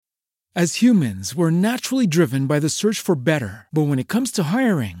As humans, we're naturally driven by the search for better. But when it comes to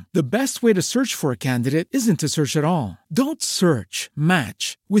hiring, the best way to search for a candidate isn't to search at all. Don't search,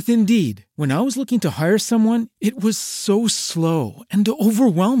 match with Indeed. When I was looking to hire someone, it was so slow and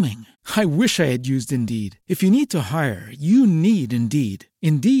overwhelming. I wish I had used Indeed. If you need to hire, you need Indeed.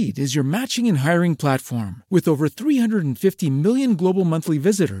 Indeed is your matching and hiring platform with over 350 million global monthly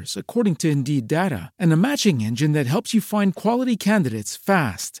visitors, according to Indeed data, and a matching engine that helps you find quality candidates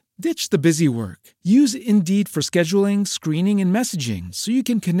fast. Ditch the busy work. Use Indeed for scheduling, screening, and messaging so you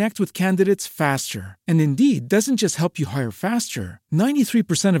can connect with candidates faster. And Indeed doesn't just help you hire faster.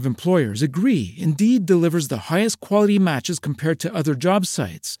 93% of employers agree Indeed delivers the highest quality matches compared to other job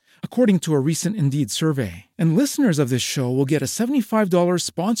sites, according to a recent Indeed survey. And listeners of this show will get a $75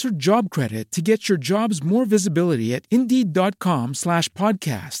 sponsored job credit to get your jobs more visibility at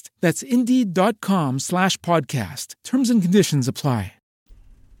Indeed.com/podcast. That's Indeed.com/podcast. Terms and conditions apply.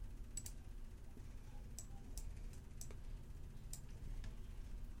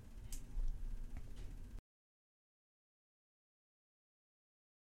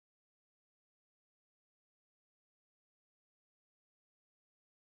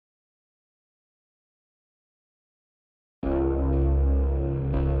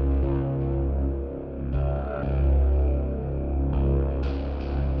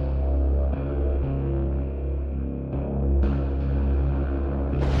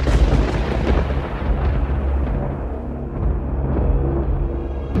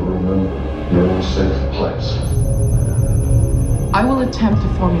 I will attempt to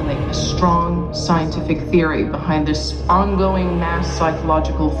formulate a strong scientific theory behind this ongoing mass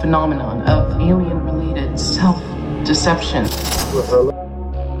psychological phenomenon of alien-related self-deception.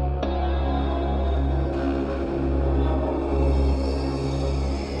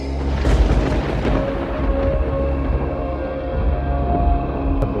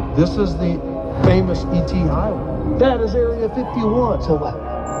 This is the famous E.T. Island. That is Area 51. So what?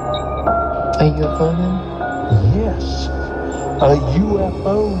 A UFO then? Yes, a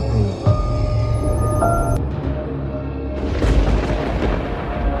UFO then.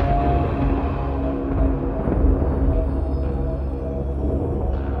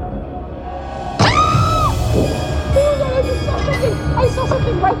 I saw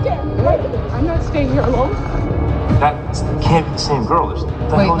something right there. Right there. I'm not staying here alone. That can't be the same girl. What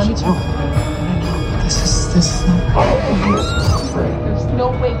the hell is she doing? No. This is not. There's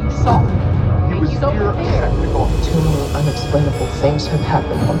no way you saw me. He's over there. Too many unexplainable things have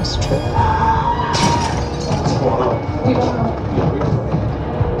happened on this trip.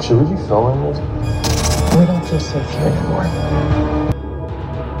 Should we be filming this? We don't feel safe here anymore.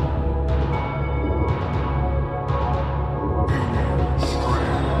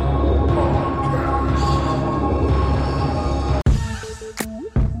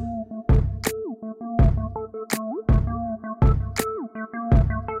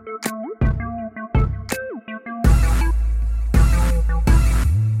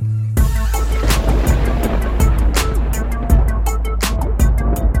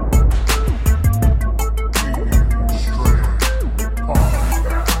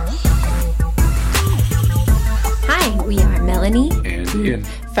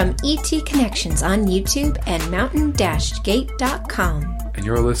 From ET Connections on YouTube and mountain-gate.com. And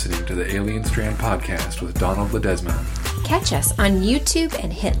you're listening to the Alien Strand Podcast with Donald Ledesma. Catch us on YouTube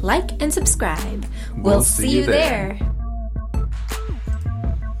and hit like and subscribe. We'll see you there.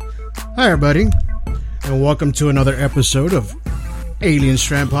 Hi, everybody, and welcome to another episode of Alien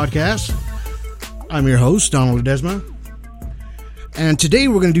Strand Podcast. I'm your host, Donald Ledesma, and today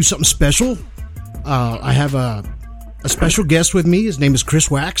we're going to do something special. I have a special guest with me. His name is Chris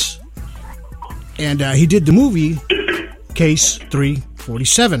Wax, and he did the movie Case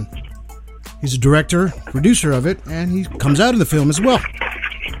 347. He's a director, producer of it, and he comes out in the film as well.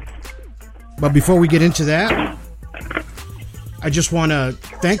 But before we get into that, I just want to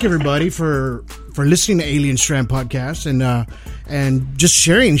thank everybody for listening to Alien Strand Podcast and just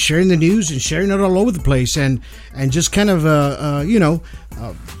sharing the news and sharing it all over the place and just kind of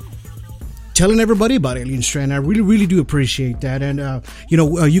telling everybody about Alien Strand. I really, really do appreciate that. And,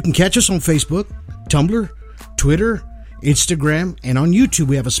 you can catch us on Facebook, Tumblr, Twitter, Instagram, and on YouTube.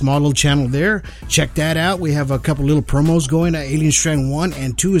 We have a small little channel there. Check that out. We have a couple little promos going. Alien Strand 1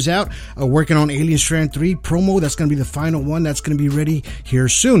 and 2 is out. Working on Alien Strand 3 promo. That's going to be the final one. That's going to be ready here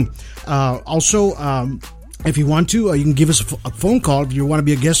soon. Also, if you want to, you can give us a phone call if you want to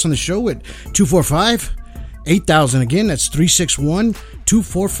be a guest on the show at 245-8000. Again, that's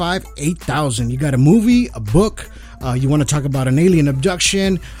 361-245-8000. You got a movie, a book, you want to talk about an alien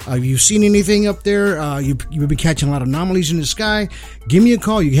abduction, you've seen anything up there, you've been catching a lot of anomalies in the sky, give me a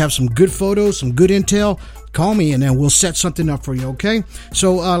call. You have some good photos, some good intel, call me and then we'll set something up for you, okay?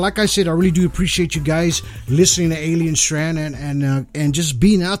 So like I said, I really do appreciate you guys listening to Alien Strand and just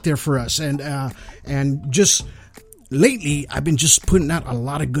being out there for us, and just lately I've been just putting out a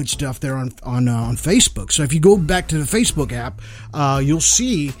lot of good stuff there on Facebook. So if you go back to the Facebook app, you'll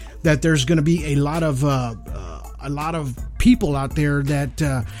see that there's going to be a lot of people out there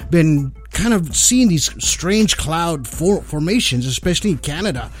that been kind of seeing these strange cloud formations, especially in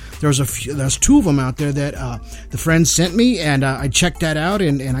Canada. There's two of them out there that the friends sent me, and I checked that out,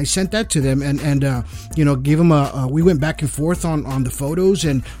 and I sent that to them, and gave them we went back and forth on the photos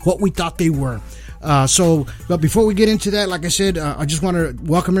and what we thought they were. But before we get into that, like I said, I just want to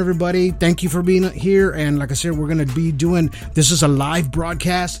welcome everybody. Thank you for being here. And like I said, we're going to be this is a live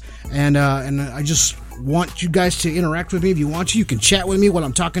broadcast, and I just want you guys to interact with me. If you want to, you can chat with me while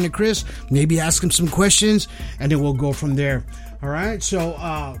I'm talking to Chris, maybe ask him some questions, and then we'll go from there. All right.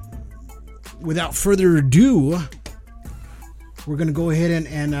 So, without further ado, we're going to go ahead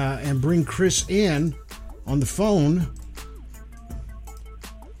and bring Chris in on the phone.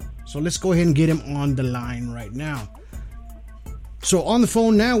 So let's go ahead and get him on the line right now. So on the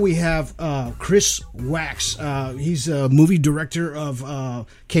phone now we have Chris Wax. He's a movie director of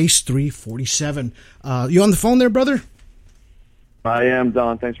Case 347. You on the phone there, brother? I am,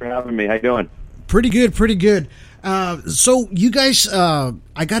 Don. Thanks for having me. How you doing? Pretty good. So you guys, you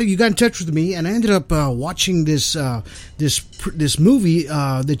got in touch with me, and I ended up watching this movie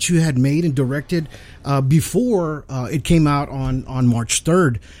that you had made and directed before it came out on March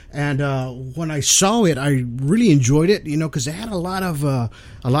 3rd. And when I saw it, I really enjoyed it, because it had a lot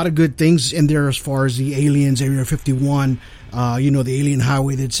of good things in there as far as the aliens, Area 51, the alien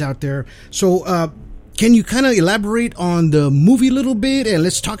highway that's out there. So can you kind of elaborate on the movie a little bit, and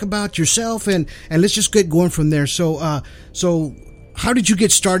let's talk about yourself, and let's just get going from there. So how did you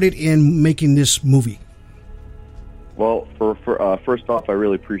get started in making this movie? Well, for first off, I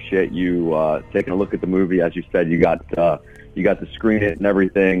really appreciate you taking a look at the movie. As you said, you got to screen it and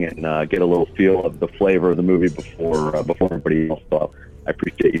everything, and get a little feel of the flavor of the movie before everybody else. So I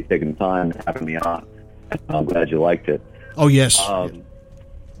appreciate you taking the time and having me on. I'm glad you liked it. Oh yes.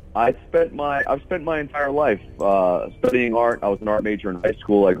 I've spent my entire life studying art. I was an art major in high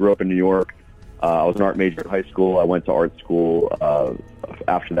school. I grew up in New York. I was an art major in high school. I went to art school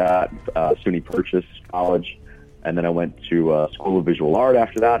after that, SUNY Purchase College, and then I went to School of Visual Art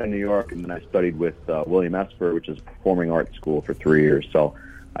after that in New York, and then I studied with William Esper, which is a performing arts school, for 3 years. So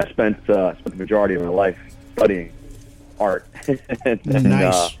I spent the majority of my life studying art.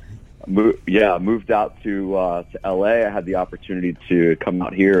 Nice. Moved out to LA. I had the opportunity to come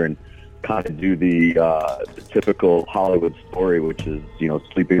out here and kind of do the typical Hollywood story, which is,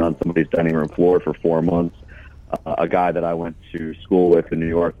 sleeping on somebody's dining room floor for 4 months. A guy that I went to school with in New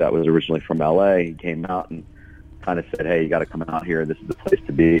York that was originally from LA, he came out and kind of said, "Hey, you got to come out here. This is the place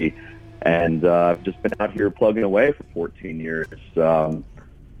to be." And I've just been out here plugging away for 14 years.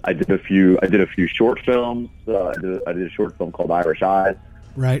 I did a few short films. I did a short film called Irish Eyes.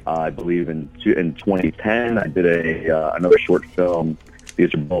 Right. I believe in 2010, I did another short film.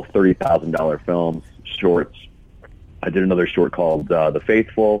 These are both $30,000 films, shorts. I did another short called The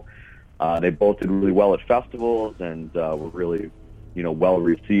Faithful. They both did really well at festivals and were really, well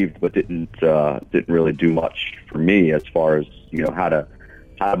received, but didn't really do much for me as far as how to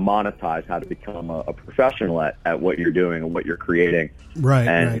monetize, how to become a professional at what you're doing and what you're creating. Right.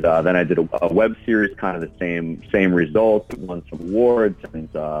 And then I did a web series, kind of the same results, won some awards, and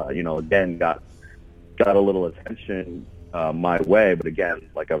again got a little attention my way. But again,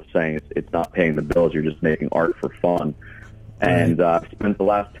 like I was saying, it's not paying the bills. You're just making art for fun. And I've spent the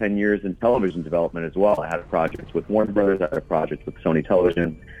last 10 years in television development as well. I had projects with Warner Brothers, I had a project with Sony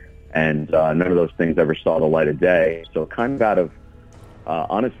Television, and none of those things ever saw the light of day. So kind of out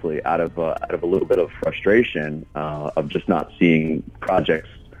of a little bit of frustration of just not seeing projects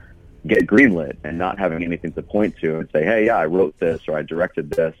get greenlit and not having anything to point to and say, "Hey, yeah, I wrote this or I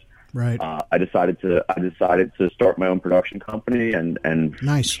directed this." Right. I decided to start my own production company and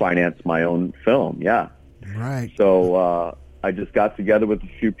Nice. finance my own film. Yeah. Right. So I just got together with a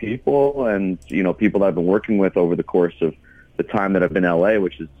few people and people that I've been working with over the course of the time that I've been in LA,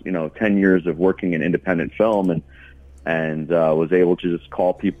 which is 10 years of working in independent film, and was able to just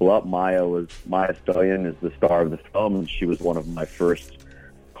call people up. Maya Stallion is the star of the film, and she was one of my first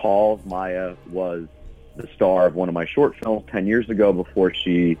calls. Maya was the star of one of my short films 10 years ago before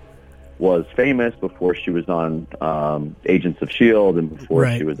she was famous, before she was on Agents of S.H.I.E.L.D., and before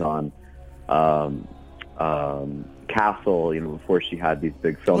Right. she was on Castle, before she had these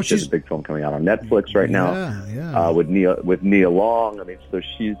big films. Oh, She has a big film coming out on Netflix right now with Nia Long. I mean, so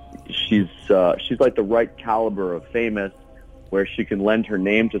she's like the right caliber of famous, where she can lend her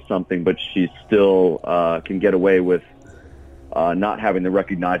name to something, but she still can get away with not having the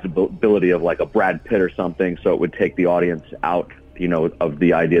recognizability of like a Brad Pitt or something. So it would take the audience out, of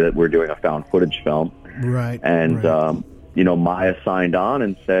the idea that we're doing a found footage film. Right. And Maya signed on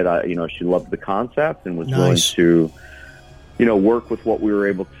and said, she loved the concept and was willing to, work with what we were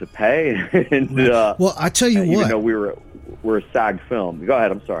able to pay. And well, I tell you what, we're a SAG film. Go ahead.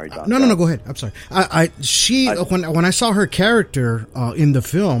 I'm sorry, John. No. Go ahead. I'm sorry. When I saw her character in the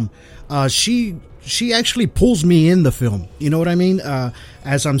film, she actually pulls me in the film. You know what I mean?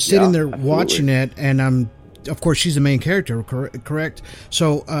 As I'm sitting there watching it, and of course, she's the main character, correct?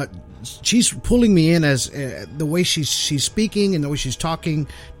 So she's pulling me in as the way she's speaking and the way she's talking,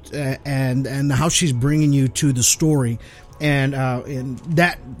 and how she's bringing you to the story, and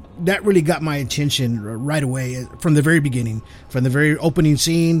that really got my attention right away from the very beginning, from the very opening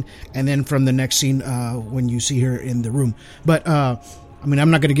scene, and then from the next scene when you see her in the room. But I mean, I'm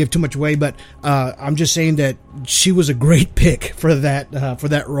not going to give too much away, but I'm just saying that she was a great pick for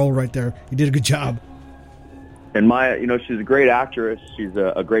that role right there. You did a good job. And Maya, she's a great actress. She's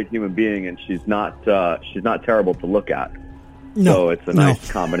a great human being, and she's not terrible to look at. No, so it's a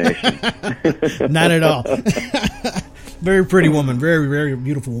nice combination. Not at all. Very pretty woman, very, very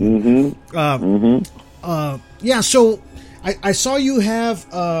beautiful woman. Yeah. So I saw you have.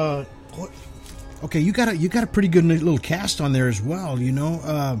 Okay, you got a pretty good little cast on there as well.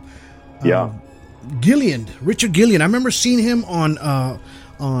 Gillian, Richard Gillian. I remember seeing him on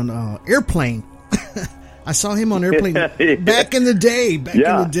Airplane. I saw him on Airplane back in the day.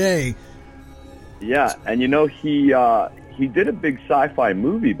 Yeah, and he did a big sci-fi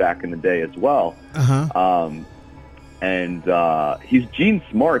movie back in the day as well. And he's Jean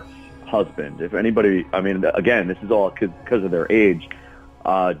Smart's husband. If anybody, I mean, again, this is all because of their age.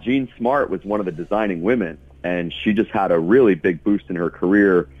 Jean Smart was one of the designing women, and she just had a really big boost in her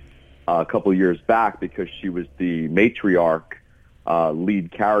career a couple of years back because she was the matriarch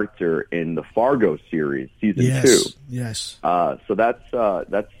lead character in the Fargo series, season 2. Yes. So that's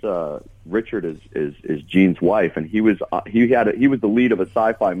Richard is Jean's wife, and he was the lead of a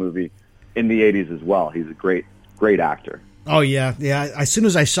sci-fi movie in the 80s as well. He's a great actor. Oh yeah. As soon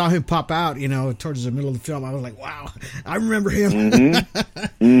as I saw him pop out, towards the middle of the film, I was like, "Wow, I remember him."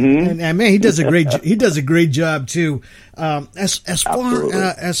 And man, he does a great job too. As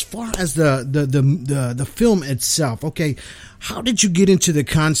far as the film itself, okay, how did you get into the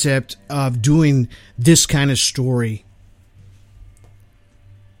concept of doing this kind of story?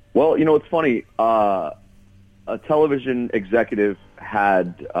 Well, it's funny. A television executive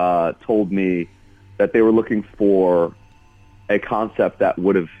had told me that they were looking for a concept that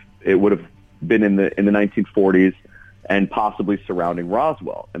would have been in the 1940s and possibly surrounding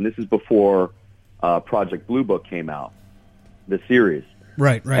Roswell. And this is before Project Blue Book came out, the series.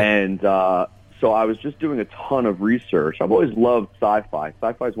 Right. And so I was just doing a ton of research. I've always loved sci-fi.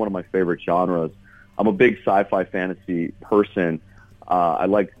 Sci-fi is one of my favorite genres. I'm a big sci-fi fantasy person. I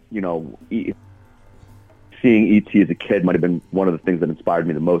like, seeing E.T. as a kid might have been one of the things that inspired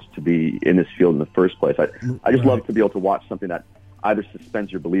me the most to be in this field in the first place. I just love to be able to watch something that either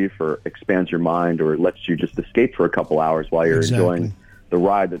suspends your belief or expands your mind or lets you just escape for a couple hours while you're enjoying the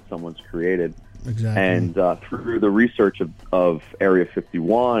ride that someone's created. Exactly. And through the research of Area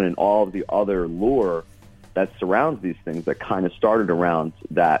 51 and all of the other lore that surrounds these things that kind of started around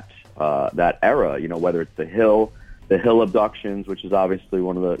that era, whether it's the Hill abductions, which is obviously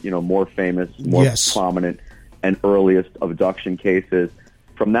one of the more famous, more prominent and earliest abduction cases.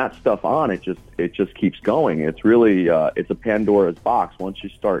 From that stuff on, it just keeps going. It's really it's a Pandora's box. Once you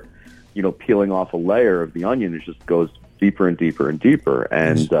start peeling off a layer of the onion, it just goes deeper and deeper and deeper,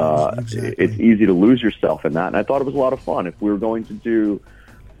 and it's easy to lose yourself in that. And I thought it was a lot of fun. If we were going to do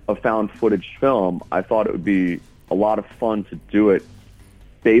a found footage film, I thought it would be a lot of fun to do it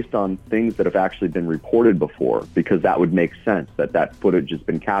based on things that have actually been reported before, because that would make sense that footage has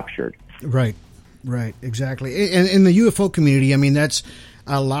been captured. Right, exactly. And in the UFO community, I mean, that's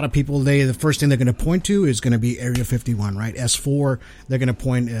a lot of people. The first thing they're going to point to is going to be Area 51, right? S4. They're going to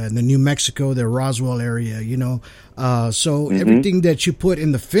point in the New Mexico, the Roswell area. So everything that you put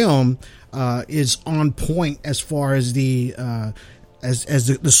in the film is on point as far as the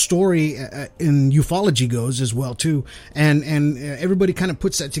the story in ufology goes as well too, and everybody kind of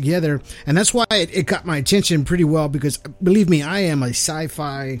puts that together, and that's why it got my attention pretty well, because believe me, I am a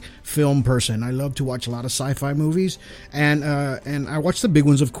sci-fi film person. I love to watch a lot of sci-fi movies, and I watch the big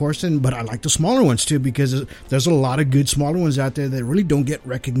ones, of course, but I like the smaller ones too, because there's a lot of good smaller ones out there that really don't get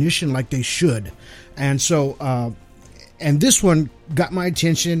recognition like they should, and so. And this one got my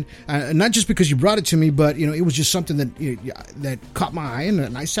attention, not just because you brought it to me, but it was just something that caught my eye,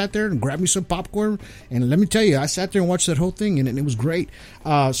 and I sat there and grabbed me some popcorn, and let me tell you, I sat there and watched that whole thing, and it was great.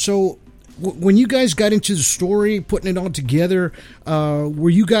 So when you guys got into the story, putting it all together, were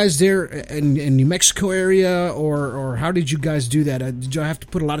you guys there in New Mexico area, or how did you guys do that? Did you have to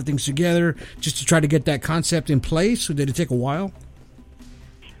put a lot of things together just to try to get that concept in place, or did it take a while?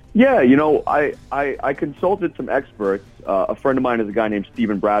 Yeah, I consulted some experts. A friend of mine is a guy named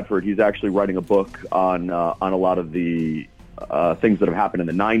Stephen Bradford. He's actually writing a book on a lot of the things that have happened in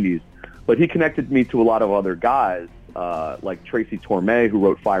the 90s. But he connected me to a lot of other guys, like Tracy Torme, who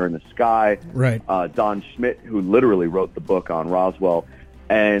wrote Fire in the Sky. Right. Don Schmidt, who literally wrote the book on Roswell.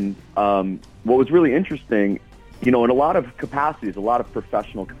 And what was really interesting, in a lot of capacities, a lot of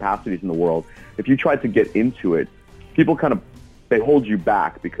professional capacities in the world, if you tried to get into it, people they hold you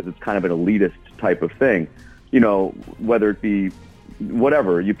back because it's kind of an elitist type of thing. Whether it be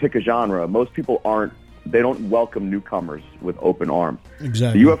whatever, you pick a genre, most people they don't welcome newcomers with open arms.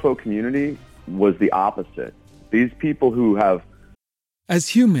 Exactly. The UFO community was the opposite. These people who have... As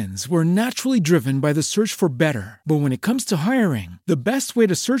humans, we're naturally driven by the search for better. But when it comes to hiring, the best way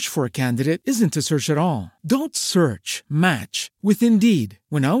to search for a candidate isn't to search at all. Don't search, match with Indeed.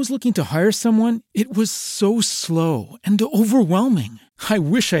 When I was looking to hire someone, it was so slow and overwhelming. I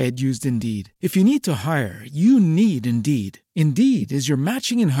wish I had used Indeed. If you need to hire, you need Indeed. Indeed is your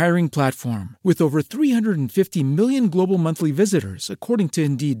matching and hiring platform with over 350 million global monthly visitors, according to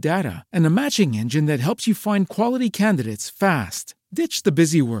Indeed data, and a matching engine that helps you find quality candidates fast. Ditch the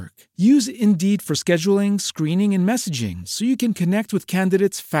busy work. Use Indeed for scheduling, screening, and messaging so you can connect with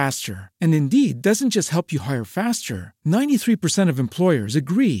candidates faster. And Indeed doesn't just help you hire faster. 93% of employers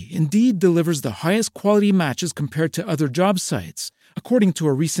agree Indeed delivers the highest quality matches compared to other job sites, according to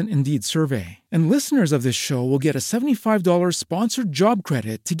a recent Indeed survey. And listeners of this show will get a $75 sponsored job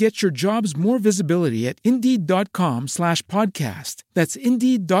credit to get your jobs more visibility at Indeed.com/podcast. That's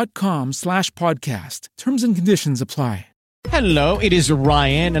Indeed.com/podcast. Terms and conditions apply. Hello, it is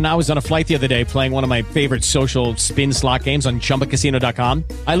Ryan, and I was on a flight the other day playing one of my favorite social spin slot games on ChumbaCasino.com.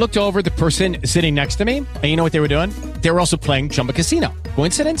 I looked over at the person sitting next to me, and you know what they were doing? They were also playing Chumba Casino.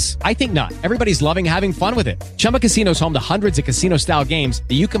 Coincidence? I think not. Everybody's loving having fun with it. Chumba Casino is home to hundreds of casino-style games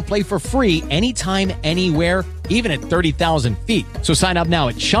that you can play for free anytime, anywhere, even at 30,000 feet. So sign up now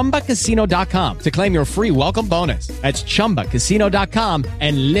at ChumbaCasino.com to claim your free welcome bonus. That's ChumbaCasino.com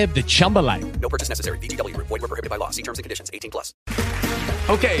and live the Chumba life. No purchase necessary. VGW. Void where prohibited by law. See terms and conditions. 18+.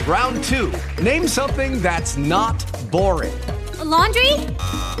 Okay, round two. Name something that's not boring. A laundry?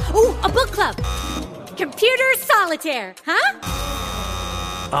 Ooh, a book club. Computer solitaire, huh?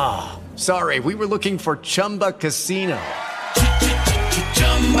 Ah, oh, sorry. We were looking for Chumba Casino.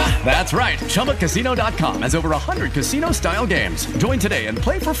 That's right. ChumbaCasino.com has over 100 casino-style games. Join today and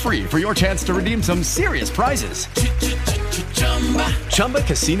play for free for your chance to redeem some serious prizes.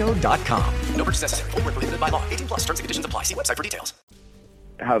 ChumbaCasino.com. No purchase necessary. Void where prohibited by law. 18+. Terms and conditions apply. See website for details.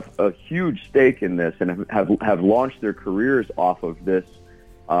 Have a huge stake in this and have launched their careers off of this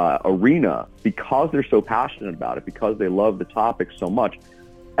arena because they're so passionate about it, because they love the topic so much.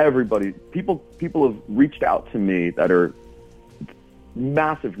 People have reached out to me that are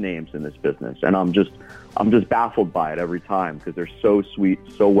massive names in this business, and I'm just baffled by it every time, because they're so sweet,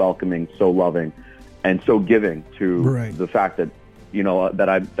 so welcoming, so loving, and so giving to the fact that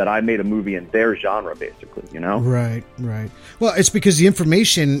that I made a movie in their genre, basically. Right. Well, it's because the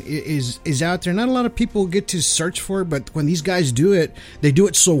information is out there. Not a lot of people get to search for it, but when these guys do it, they do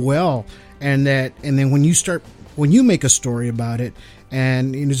it so well, and then when you make a story about it.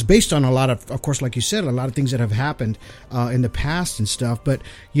 And it's based on a lot of course, like you said, a lot of things that have happened in the past and stuff. But,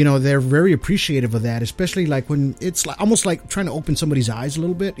 they're very appreciative of that, especially like when it's almost like trying to open somebody's eyes a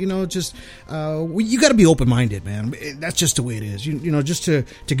little bit, you got to be open-minded, man. That's just the way it is, just to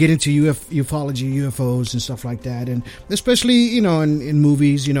get into ufology, UFOs and stuff like that. And especially, in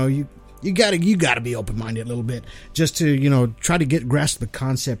movies, You gotta be open-minded a little bit, just to try to grasp the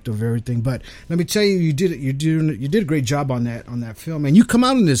concept of everything. But let me tell you, you did a great job on that film, and you come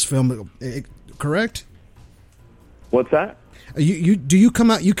out in this film, correct? What's that? You come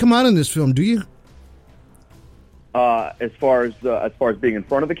out in this film? Do you? As far as being in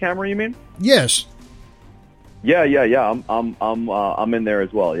front of the camera, you mean? Yes. Yeah. I'm in there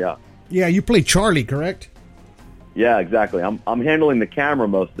as well. Yeah. Yeah, you play Charlie, correct? Yeah, exactly. I'm handling the camera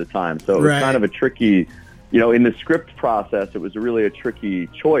most of the time, so it was Right. kind of a tricky, in the script process, it was really a tricky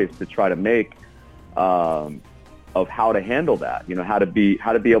choice to try to make of how to handle that. How to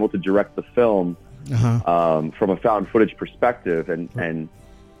be able to direct the film from a found footage perspective and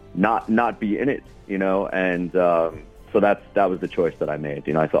not be in it. And so that was the choice that I made.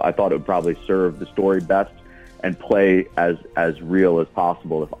 I thought it would probably serve the story best and play as real as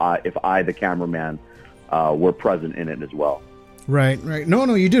possible if I the cameraman were present in it as well. Right.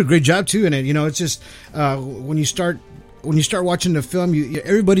 No, you did a great job too in it. It's just when you start watching the film,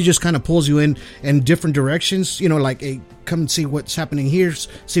 everybody just kind of pulls you in different directions. Like, hey, come and see what's happening here,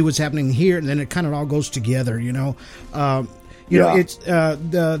 see what's happening here, and then it kind of all goes together. It's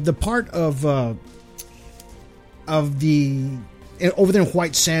the part of the over there in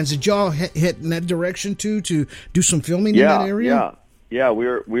White Sands. Did y'all hit in that direction too to do some filming in that area? Yeah, we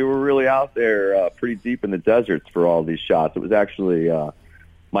were really out there pretty deep in the deserts for all these shots. It was actually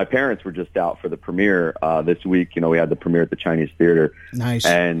my parents were just out for the premiere this week. We had the premiere at the Chinese Theater. Nice.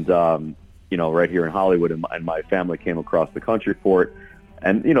 And right here in Hollywood, and my family came across the country for it.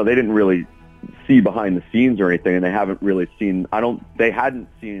 And they didn't really see behind the scenes or anything, and they haven't really seen. They hadn't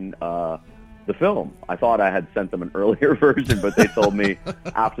seen the film. I thought I had sent them an earlier version, but they told me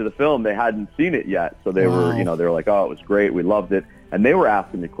after the film they hadn't seen it yet. So they were, they were like, "Oh, it was great. We loved it." And they were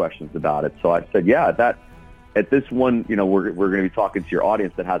asking me questions about it. So I said, "Yeah, at this one, we're going to be talking to your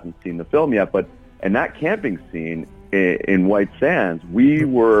audience that hasn't seen the film yet." But in that camping scene in White Sands, we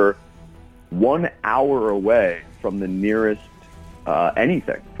were 1 hour away from the nearest from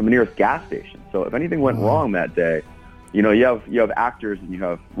the nearest gas station. So if anything went wrong that day, you have actors,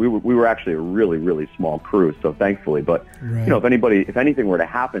 and we were actually a really, really small crew, so thankfully. But if anything were to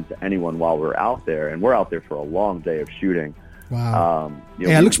happen to anyone while we're out there, and we're out there for a long day of shooting. Wow.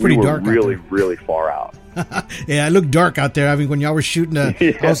 It looks pretty dark. Really, really far out. Yeah, it looked dark out there. I mean, when y'all were shooting, I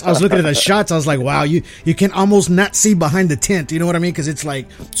was looking at the shots. I was like, wow, you can almost not see behind the tent. You know what I mean? Because it's like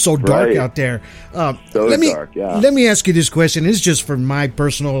so dark out there. Dark. Yeah. Let me ask you this question. It's just for my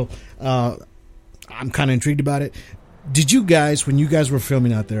personal. I'm kind of intrigued about it. Did you guys, when you guys were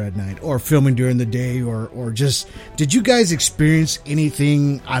filming out there at night, or filming during the day, or just, did you guys experience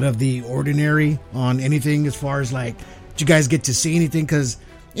anything out of the ordinary on anything as far as like? Did you guys get to see anything? Because,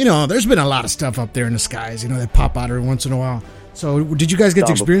 there's been a lot of stuff up there in the skies, that pop out every once in a while. So did you guys get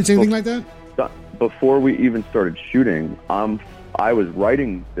to experience anything like that? Before we even started shooting, I was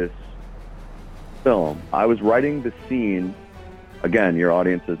writing this film. I was writing the scene. Again, your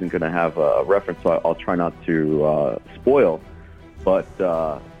audience isn't going to have a reference, so I'll try not to spoil. But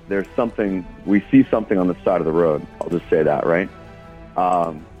we see something on the side of the road. I'll just say that, right?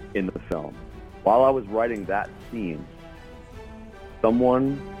 In the film. While I was writing that scene,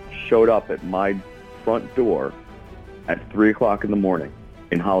 someone showed up at my front door at 3:00 in the morning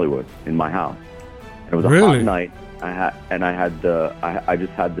in Hollywood, in my house. And it was a hot night. I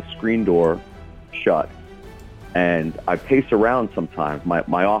just had the screen door shut, and I pace around sometimes.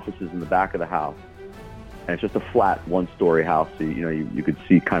 My office is in the back of the house, and it's just a flat one-story house. So you could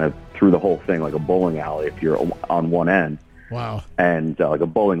see kind of through the whole thing like a bowling alley if you're on one end. Wow. And like a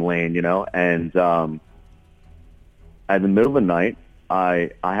bowling lane, and in the middle of the night, I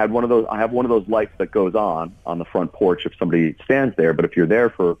have one of those lights that goes on the front porch if somebody stands there, but if you're there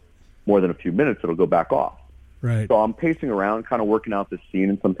for more than a few minutes, it'll go back off. Right. So I'm pacing around, kind of working out this scene,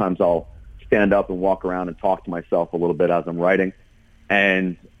 and sometimes I'll stand up and walk around and talk to myself a little bit as I'm writing.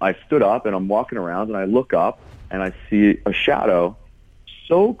 And I stood up and I'm walking around, and I look up and I see a shadow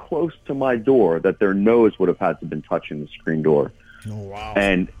so close to my door that their nose would have had to been touching the screen door. Oh, wow.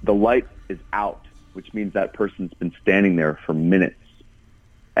 And the light is out, which means that person's been standing there for minutes.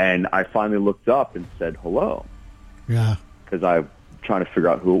 And I finally looked up and said hello. Yeah. Because I'm trying to figure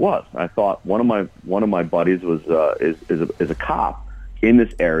out who it was. I thought one of my buddies was is a cop in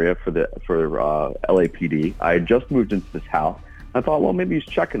this area for LAPD. I had just moved into this house. I thought, well, maybe he's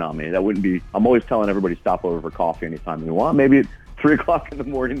checking on me. That wouldn't be. I'm always telling everybody stop over for coffee anytime you want. Maybe at 3:00 in the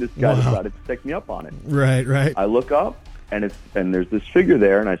morning, this guy decided to take me up on it. Right. I look up and there's this figure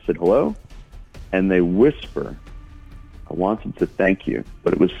there, and I said hello, and they whisper, "I wanted to thank you,"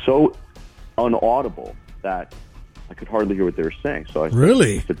 but it was so unaudible that I could hardly hear what they were saying. So I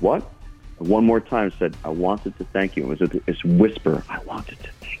said, "What?" And one more time, said, "I wanted to thank you." It was this whisper, "I wanted to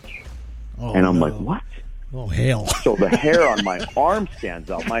thank you," and I'm like, "What?" Oh, hell. So the hair on my arm stands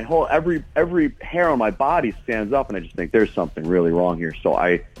up. My whole every hair on my body stands up, and I just think there's something really wrong here. So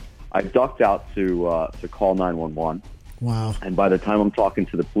I ducked out to call 911. Wow. And by the time I'm talking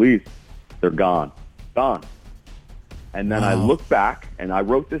to the police, they're gone. And then I look back, and I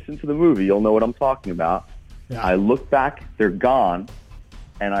wrote this into the movie. You'll know what I'm talking about. Yeah. I look back, they're gone,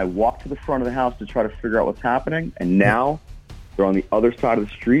 and I walk to the front of the house to try to figure out what's happening. And now they're on the other side of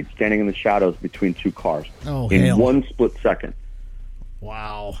the street, standing in the shadows between two cars in one split second.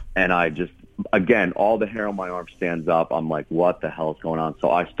 Wow. And I just, again, all the hair on my arm stands up. I'm like, what the hell is going on? So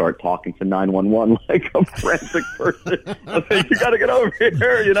I start talking to 911 like a frantic person. I think, you got to get over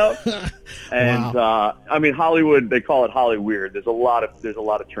here, you know? And, I mean, Hollywood, they call it Holly weird. There's a lot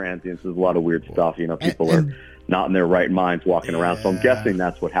of transients. There's a lot of weird stuff. You know, people are not in their right minds walking around. So I'm guessing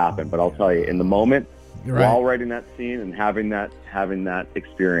that's what happened. But I'll tell you, in the moment, while writing that scene and having that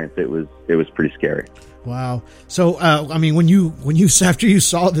experience, it was pretty scary. Wow. So, I mean, when you after you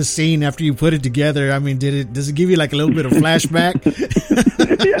saw the scene, after you put it together, I mean, does it give you like a little bit of flashback?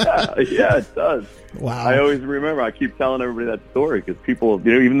 yeah, it does. Wow. I always remember. I keep telling everybody that story because people,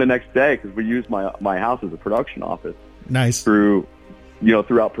 you know, even the next day, because we use my house as a production office. Nice. Throughout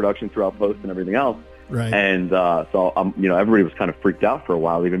production, throughout post, and everything else. Right. And so, everybody was kind of freaked out for a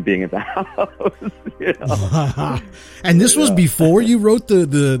while, even being at the house. You know? And this was before you wrote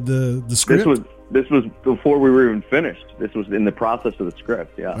the script? This was before we were even finished. This was in the process of the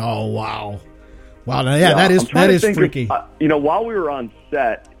script. Yeah. Oh wow. That is freaky. While we were on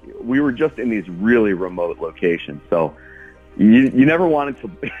set, we were just in these really remote locations. So you never wanted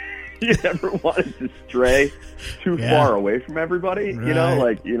to stray too far away from everybody.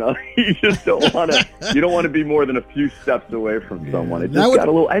 Right. You just don't want to. You don't want to be more than a few steps away from someone. It just got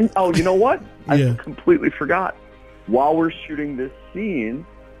a little. And you know what? I completely forgot. While we're shooting this scene.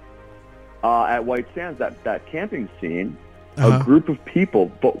 At White Sands, that camping scene, a group of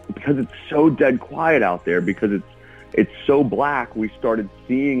people, but because it's so dead quiet out there, because it's so black, we started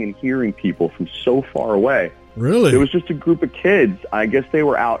seeing and hearing people from so far away. Really? It was just a group of kids. I guess they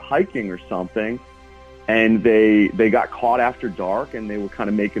were out hiking or something, and they got caught after dark, and they were kind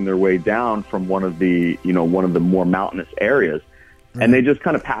of making their way down from one of the more mountainous areas. Right. And they just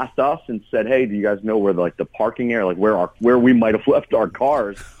kind of passed us and said, "Hey, do you guys know where the parking area, where we might have left our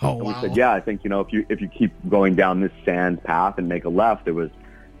cars?" Oh, and we said, "Yeah, I think if you keep going down this sand path and make a left, it was,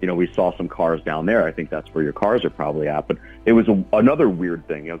 we saw some cars down there. I think that's where your cars are probably at." But it was another weird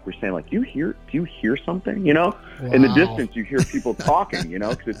thing. We're saying do you hear something? Wow. In the distance, you hear people talking.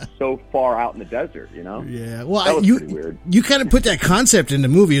 Because it's so far out in the desert. Yeah. Well, that was pretty weird. You kind of put that concept in the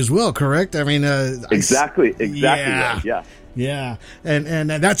movie as well, correct? I mean, exactly. Yeah. Yeah. Yeah, and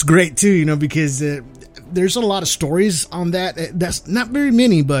that's great too, because there's a lot of stories on that. That's not very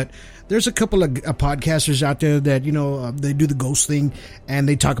many, but there's a couple of podcasters out there that they do the ghost thing, and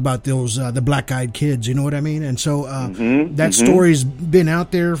they talk about those the black-eyed kids. You know what I mean? And so that story's been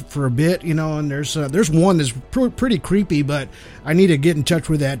out there for a bit, and there's one that's pretty creepy, but I need to get in touch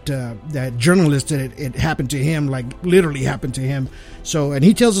with that journalist that it happened to him, like literally happened to him. So, and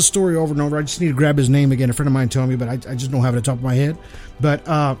he tells the story over and over. I just need to grab his name again. A friend of mine told me, but I just don't have it at the top of my head. But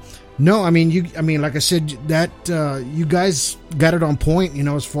no, I mean, like I said, that you guys got it on point.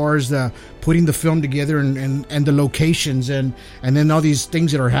 As far as putting the film together and the locations and then all these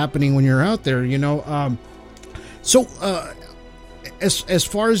things that are happening when you're out there. So as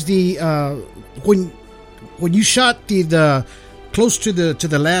far as the when you shot the close to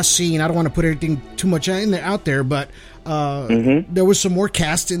the last scene, I don't want to put anything too much out there, but. There was some more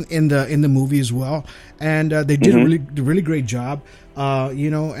cast in the movie as well, and they did a really great job.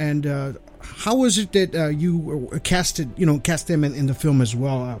 And how was it that you cast them in the film as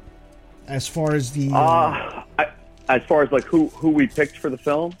well? As far as the as far as who we picked for the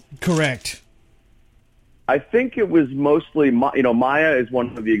film, correct. I think it was mostly Maya is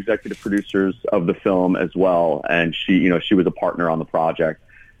one of the executive producers of the film as well, and she was a partner on the project.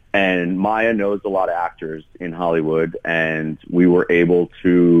 And Maya knows a lot of actors in Hollywood, and we were able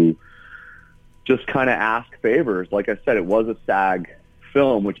to just kind of ask favors. Like I said, it was a SAG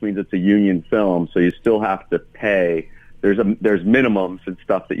film, which means it's a union film, so you still have to pay. There's minimums and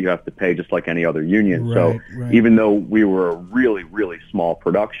stuff that you have to pay, just like any other union. Right, so even though we were a really, really small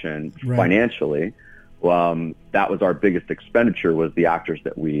production financially, that was our biggest expenditure, was the actors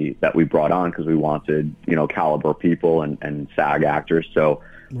that we brought on, because we wanted caliber people and SAG actors. So.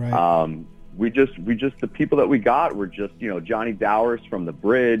 Right. We just the people that we got were just Johnny Dowers from The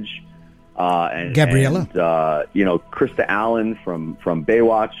Bridge, and Gabriella, and, Krista Allen from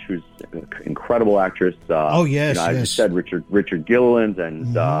Baywatch, who's an incredible actress. Yes, I just said Richard Gilliland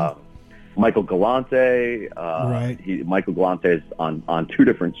and Michael Galante. Michael Galante is on two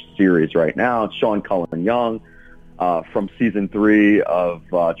different series right now. Sean Cullen Young from season 3 of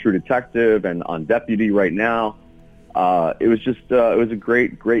True Detective and on Deputy right now. It was just it was a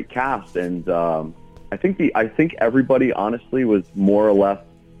great cast, and I think everybody honestly was more or less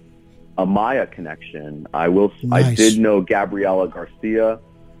a Maya connection. I did know Gabriela Garcia,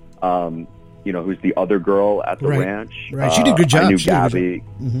 who's the other girl at the ranch. Right, she did a good job. I knew Gabby.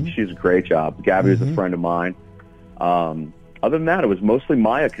 She's a great job. Gabby was a friend of mine. Other than that, it was mostly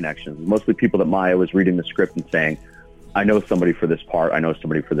Maya connections. Mostly people that Maya was reading the script and saying, I know somebody for this part. I know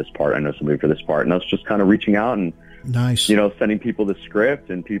somebody for this part. I know somebody for this part. And I was just kind of reaching out and, sending people the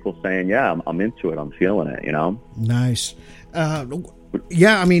script and people saying, yeah, I'm into it. I'm feeling it, Nice.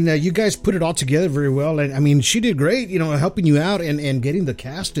 Yeah, I mean, you guys put it all together very well. And I mean, she did great, helping you out and getting the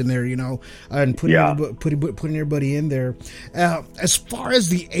cast in there, and putting everybody in there. As far as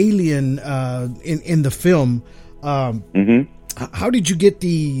the alien in the film, how did you get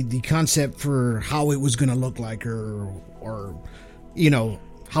the concept for how it was going to look like, or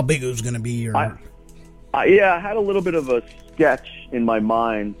how big it was going to be? Or I had a little bit of a sketch in my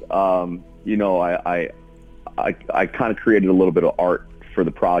mind. I kind of created a little bit of art for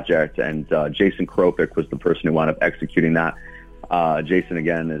the project, and Jason Kropik was the person who wound up executing that. Jason,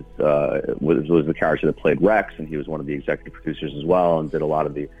 again, was the character that played Rex, and he was one of the executive producers as well, and did a lot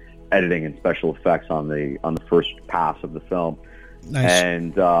of the editing and special effects on the first pass of the film. Nice.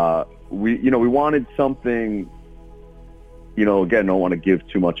 And we wanted something. Again, don't want to give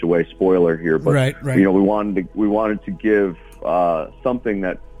too much away, spoiler here, but right. we wanted to give something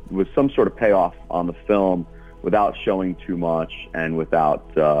that was some sort of payoff on the film without showing too much and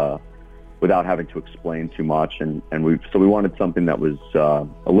without having to explain too much, and we wanted something that was a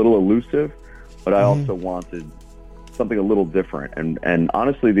little elusive, but I also wanted something a little different. And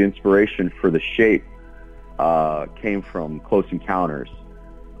honestly, the inspiration for the shape came from Close Encounters.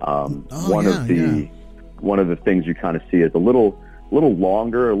 One of the things you kind of see is a little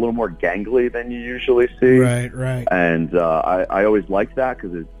longer, a little more gangly than you usually see. Right. And I always liked that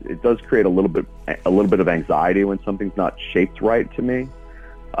because it does create a little bit of anxiety when something's not shaped right to me.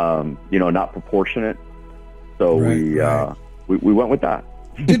 Not proportionate. So we went with that.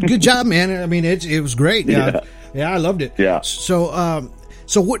 Good job, man. I mean, it was great. Yeah, I loved it. Yeah. So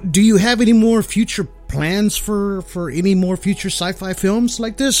what do you have any more future plans for any more future sci-fi films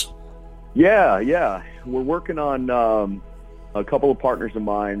like this? Yeah. We're working on a couple of partners of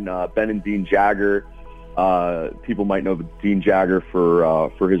mine, Ben and Dean Jagger. People might know Dean Jagger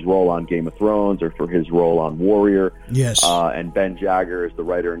for his role on Game of Thrones or for his role on Warrior. Yes. And Ben Jagger is the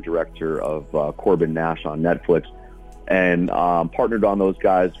writer and director of Corbin Nash on Netflix. And partnered on those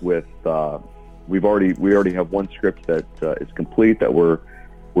guys with we already have one script that is complete that we're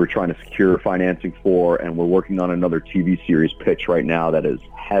trying to secure financing for, and we're working on another TV series pitch right now that is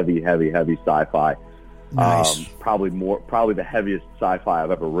heavy sci-fi. Nice. Probably the heaviest sci-fi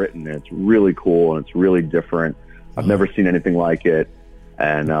I've ever written. And it's really cool and it's really different. I've never seen anything like it,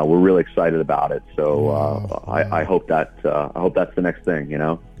 and we're really excited about it. So I hope that's the next thing.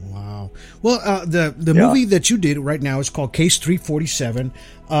 Wow. Well, the movie that you did right now is called Case 347.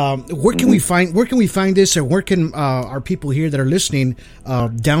 Where can we find this, and where can our people here that are listening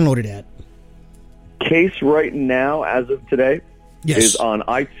download it at? Case right now, as of today, is on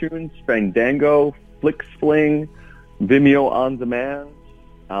iTunes, Fandango, FlixFling, Vimeo On Demand,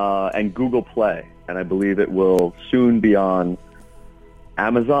 and Google Play. And I believe it will soon be on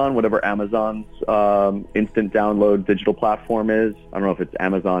Amazon, whatever Amazon's instant download digital platform is. I don't know if it's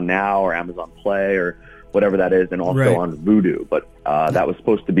Amazon Now or Amazon Play or whatever that is, and also on Vudu. But that was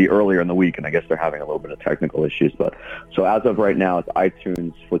supposed to be earlier in the week, and I guess they're having a little bit of technical issues. But so as of right now, it's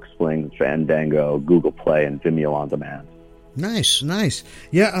iTunes, FlixFling, Fandango, Google Play, and Vimeo On Demand. Nice.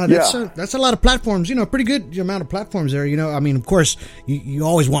 Yeah, that's a lot of platforms. Pretty good amount of platforms there. I mean, of course, you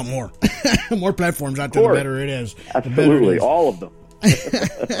always want more. More platforms out there, the better it is. Absolutely, all of them.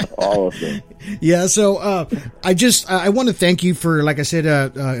 All of them. Yeah, so I want to thank you for, like I said,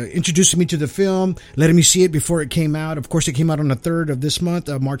 introducing me to the film, letting me see it before it came out. Of course, it came out on the 3rd of this month,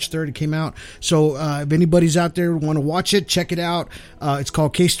 March 3rd it came out. So if anybody's out there want to watch it, check it out. It's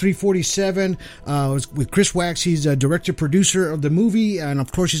called Case 347. It's with Chris Wax. He's a director, producer of the movie, and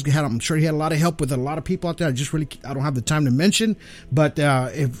of course I'm sure he had a lot of help with a lot of people out there. I don't have the time to mention, but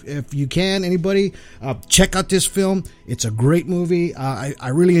if you can, anybody, check out this film. It's a great movie. I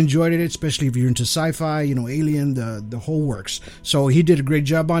really enjoyed it, especially if you're into sci-fi, Alien, the whole works. So he did a great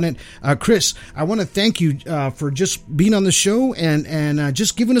job on it. Chris, I want to thank you for just being on the show and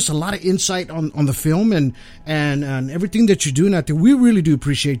just giving us a lot of insight on the film and everything that you're doing out there. We really do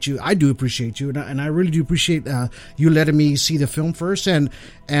appreciate you. I do appreciate you, and I really do appreciate you letting me see the film first. And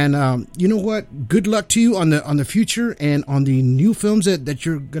you know what? Good luck to you on the future and on the new films that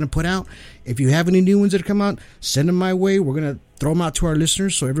you're going to put out. If you have any new ones that come out, send them my way. We're going to throw them out to our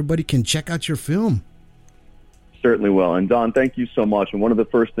listeners so everybody can check out your film. Certainly will. And Don, thank you so much. And one of the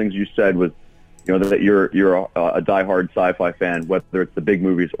first things you said was, that you're a diehard sci-fi fan, whether it's the big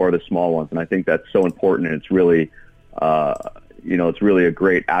movies or the small ones. And I think that's so important. And it's really, it's really a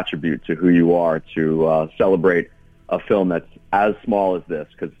great attribute to who you are to celebrate a film that's as small as this.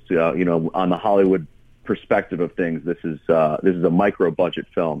 Because on the Hollywood perspective of things, this is a micro budget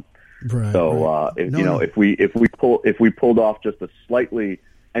film. Right, so right. if we pulled off just a slightly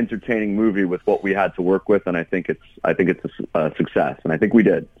entertaining movie with what we had to work with, and I think it's a success, and I think we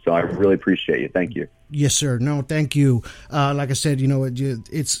did. So I really appreciate you. Thank you. Yes, sir. No, thank you. Like I said,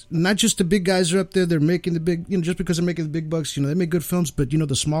 it's not just the big guys are up there. They're making the big, just because they're making the big bucks, they make good films, but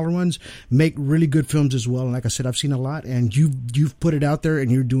the smaller ones make really good films as well. And like I said, I've seen a lot, and you've put it out there, and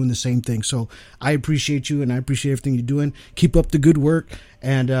you're doing the same thing. So I appreciate you, and I appreciate everything you're doing. Keep up the good work.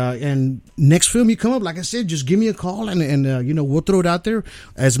 And next film you come up, like I said, just give me a call, and we'll throw it out there.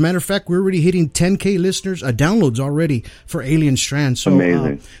 As a matter of fact, we're already hitting 10K listeners, downloads already for Alien Strand. So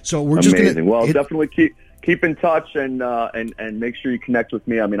amazing. So we're just amazing. Well, definitely keep in touch and make sure you connect with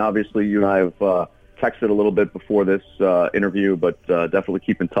me. I mean, obviously, you and I have texted a little bit before this interview, but definitely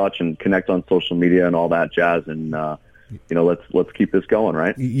keep in touch and connect on social media and all that jazz. And let's keep this going,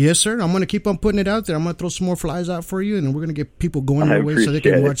 right? Yes, sir. I'm going to keep on putting it out there. I'm going to throw some more flies out for you, and we're going to get people going their way so they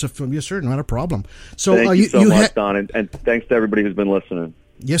can watch the film. Yes, sir. Not a problem. So thank you so much, Don, and thanks to everybody who's been listening.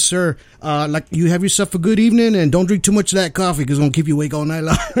 Yes, sir. Like you have yourself a good evening, and don't drink too much of that coffee because it's going to keep you awake all night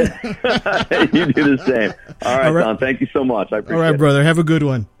long. You do the same. All right, Don. Thank you so much. I appreciate it. All right, brother. Have a good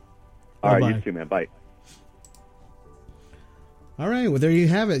one. All right, you too, man. Bye. All right. Well, there you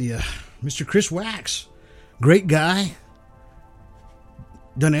have it. Yeah, Mr. Chris Wax. Great guy.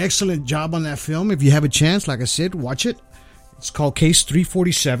 Done an excellent job on that film. If you have a chance, like I said, watch it. It's called Case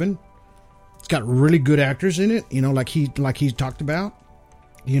 347. It's got really good actors in it, like he talked about.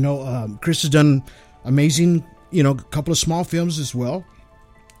 Chris has done amazing, a couple of small films as well.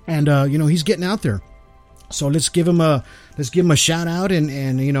 And he's getting out there. So let's give him a shout out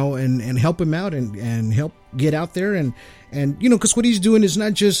and help him out and help get out there and because what he's doing is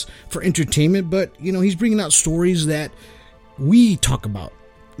not just for entertainment, but he's bringing out stories that we talk about,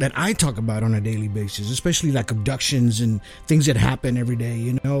 that I talk about on a daily basis, especially like abductions and things that happen every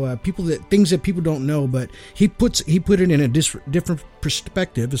day. Things that people don't know, but he put it in a different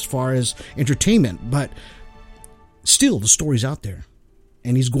perspective as far as entertainment, but still the story's out there.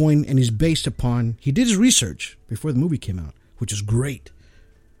 And he's based upon, he did his research before the movie came out, which is great.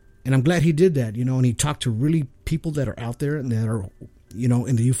 And I'm glad he did that, and he talked to really people that are out there and that are,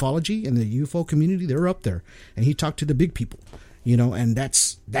 in the ufology and the UFO community, they're up there. And he talked to the big people, and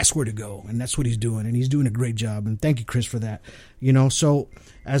that's where to go. And that's what he's doing. And he's doing a great job. And thank you, Chris, for that. So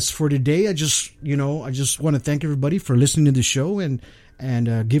as for today, I just want to thank everybody for listening to the show and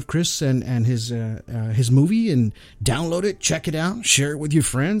give Chris and his movie and download it, check it out, share it with your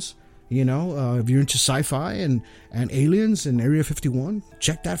friends. If you're into sci-fi and aliens and Area 51,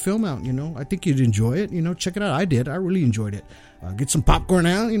 check that film out. I think you'd enjoy it. Check it out. I did. I really enjoyed it. Get some popcorn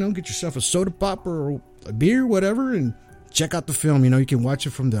out. Get yourself a soda pop or a beer, whatever, and check out the film. You can watch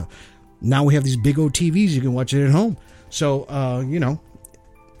it from now we have these big old TVs. You can watch it at home. So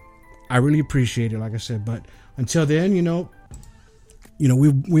I really appreciate it. Like I said, but until then,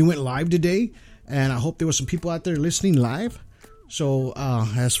 we went live today, and I hope there were some people out there listening live. So,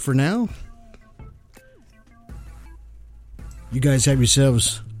 as for now, you guys have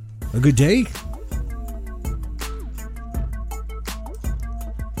yourselves a good day.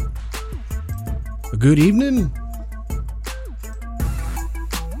 A good evening.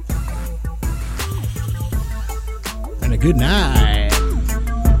 And a good night.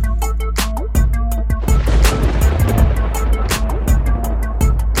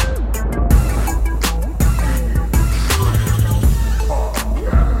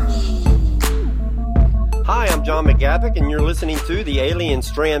 John McGavick, and you're listening to the Alien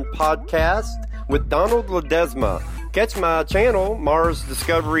Strand podcast with Donald Ledesma. Catch my channel, Mars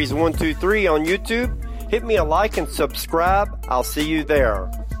Discoveries 123 on YouTube. Hit me a like and subscribe. I'll see you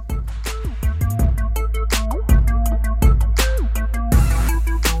there.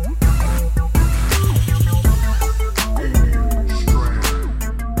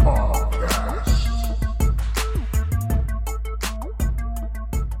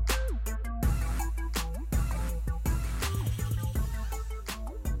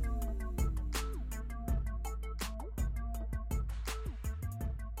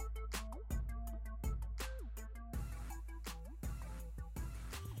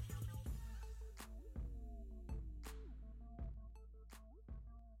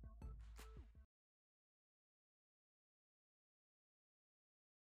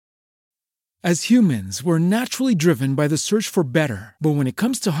 As humans, we're naturally driven by the search for better. But when it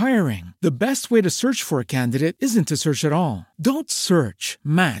comes to hiring, the best way to search for a candidate isn't to search at all. Don't search,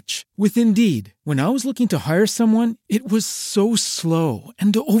 match with Indeed. When I was looking to hire someone, it was so slow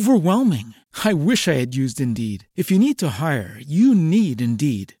and overwhelming. I wish I had used Indeed. If you need to hire, you need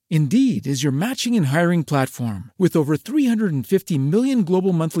Indeed. Indeed is your matching and hiring platform with over 350 million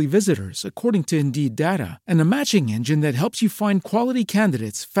global monthly visitors, according to Indeed data, and a matching engine that helps you find quality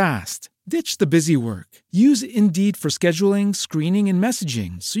candidates fast. Ditch the busy work. Use Indeed for scheduling, screening, and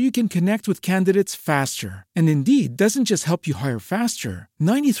messaging so you can connect with candidates faster. And Indeed doesn't just help you hire faster.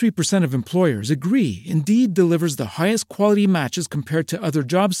 93% of employers agree Indeed delivers the highest quality matches compared to other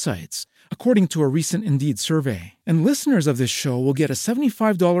job sites, according to a recent Indeed survey. And listeners of this show will get a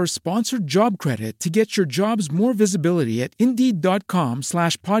 $75 sponsored job credit to get your jobs more visibility at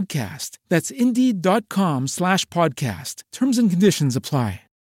Indeed.com/podcast. That's Indeed.com/podcast. Terms and conditions apply.